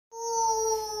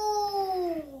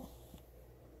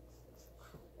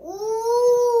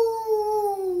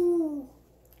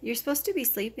You're supposed to be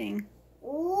sleeping.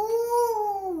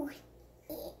 Ooh.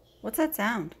 What's that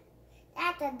sound?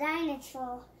 That's a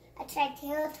dinosaur. A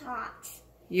triceratops.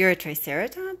 You're a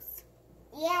triceratops?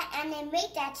 Yeah, and they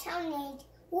make that sound.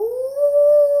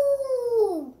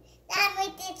 Ooh. That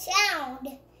makes it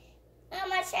sound.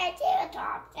 I'm a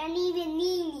triceratops. And even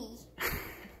Nini.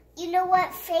 You know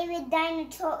what favorite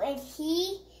dinosaur is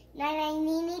he?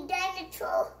 Nini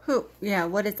dinosaur? Who? Yeah,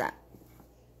 what is that?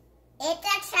 It's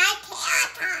a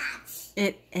triceratops.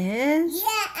 It is?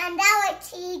 Yeah, and that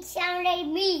would sound like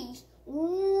me.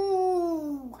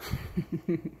 Ooh.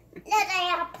 Look,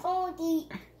 I have pony.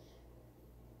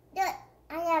 Look,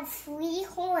 I have 3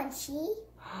 horns, see?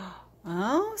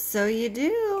 Oh, so you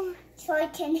do. So I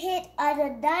can hit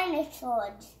other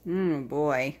dinosaurs.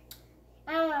 Boy.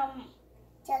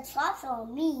 The tops are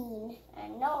mean, I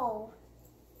know.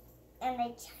 And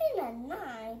they kind of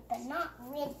nice, but not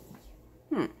really.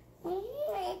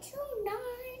 It's so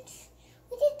nice.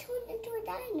 We just turned into a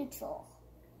dinosaur.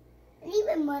 And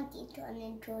even monkey turned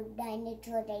into a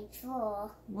dinosaur, they saw.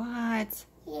 What?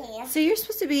 Yeah. So you're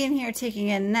supposed to be in here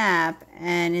taking a nap,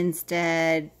 and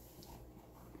instead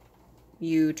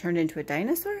you turned into a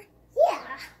dinosaur?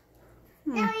 Yeah.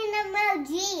 Now in the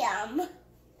museum.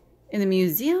 In the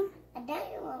museum? A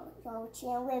dinosaur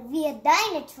museum with real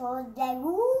dinosaurs that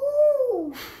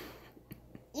woo.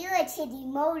 You're a Titty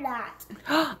Moloch.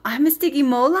 I'm a sticky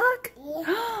Moloch?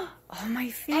 Yeah. Oh, my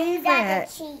And favorite.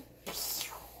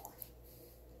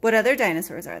 What other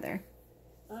dinosaurs are there?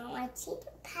 I think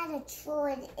a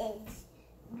Parasaurus is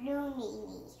Blue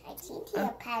Nini. I think he's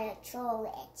a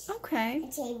Parasaurus. Okay.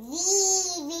 It's a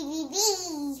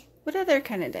V. What other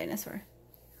kind of dinosaur?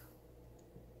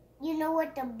 You know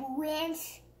what the boo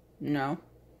is? No.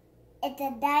 It's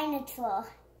a dinosaur.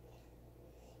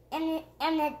 And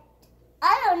the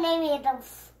other name is a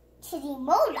Titty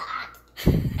Moloch.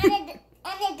 and it's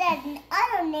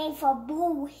another name for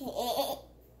Boo.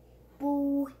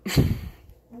 Boo.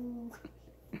 Boo.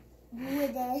 Boo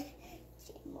is a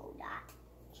Titty Moloch.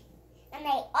 And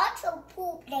they also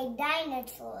poop like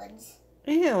dinosaurs.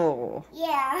 Ew.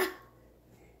 Yeah.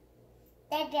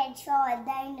 They saw a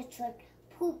dinosaur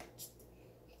pooped.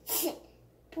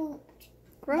 Pooped.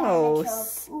 Gross.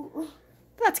 Dinosaur poop.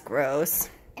 That's gross.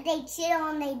 And they sit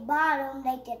on their bottom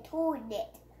like a toilet.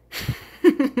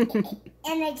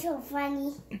 And it's so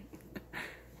funny.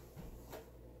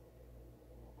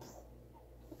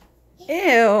 Ew.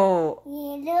 Yeah,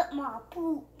 look my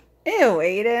poop. Ew,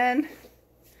 Aiden.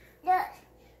 Look,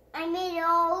 I made it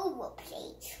all over the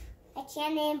place. I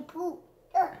can't even poop.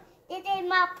 Look, this is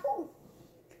my poop.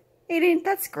 Aiden,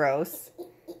 that's gross.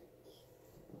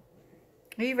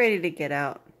 Are you ready to get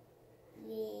out?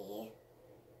 Yeah.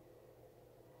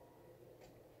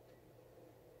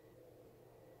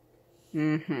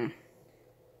 Mm-hmm.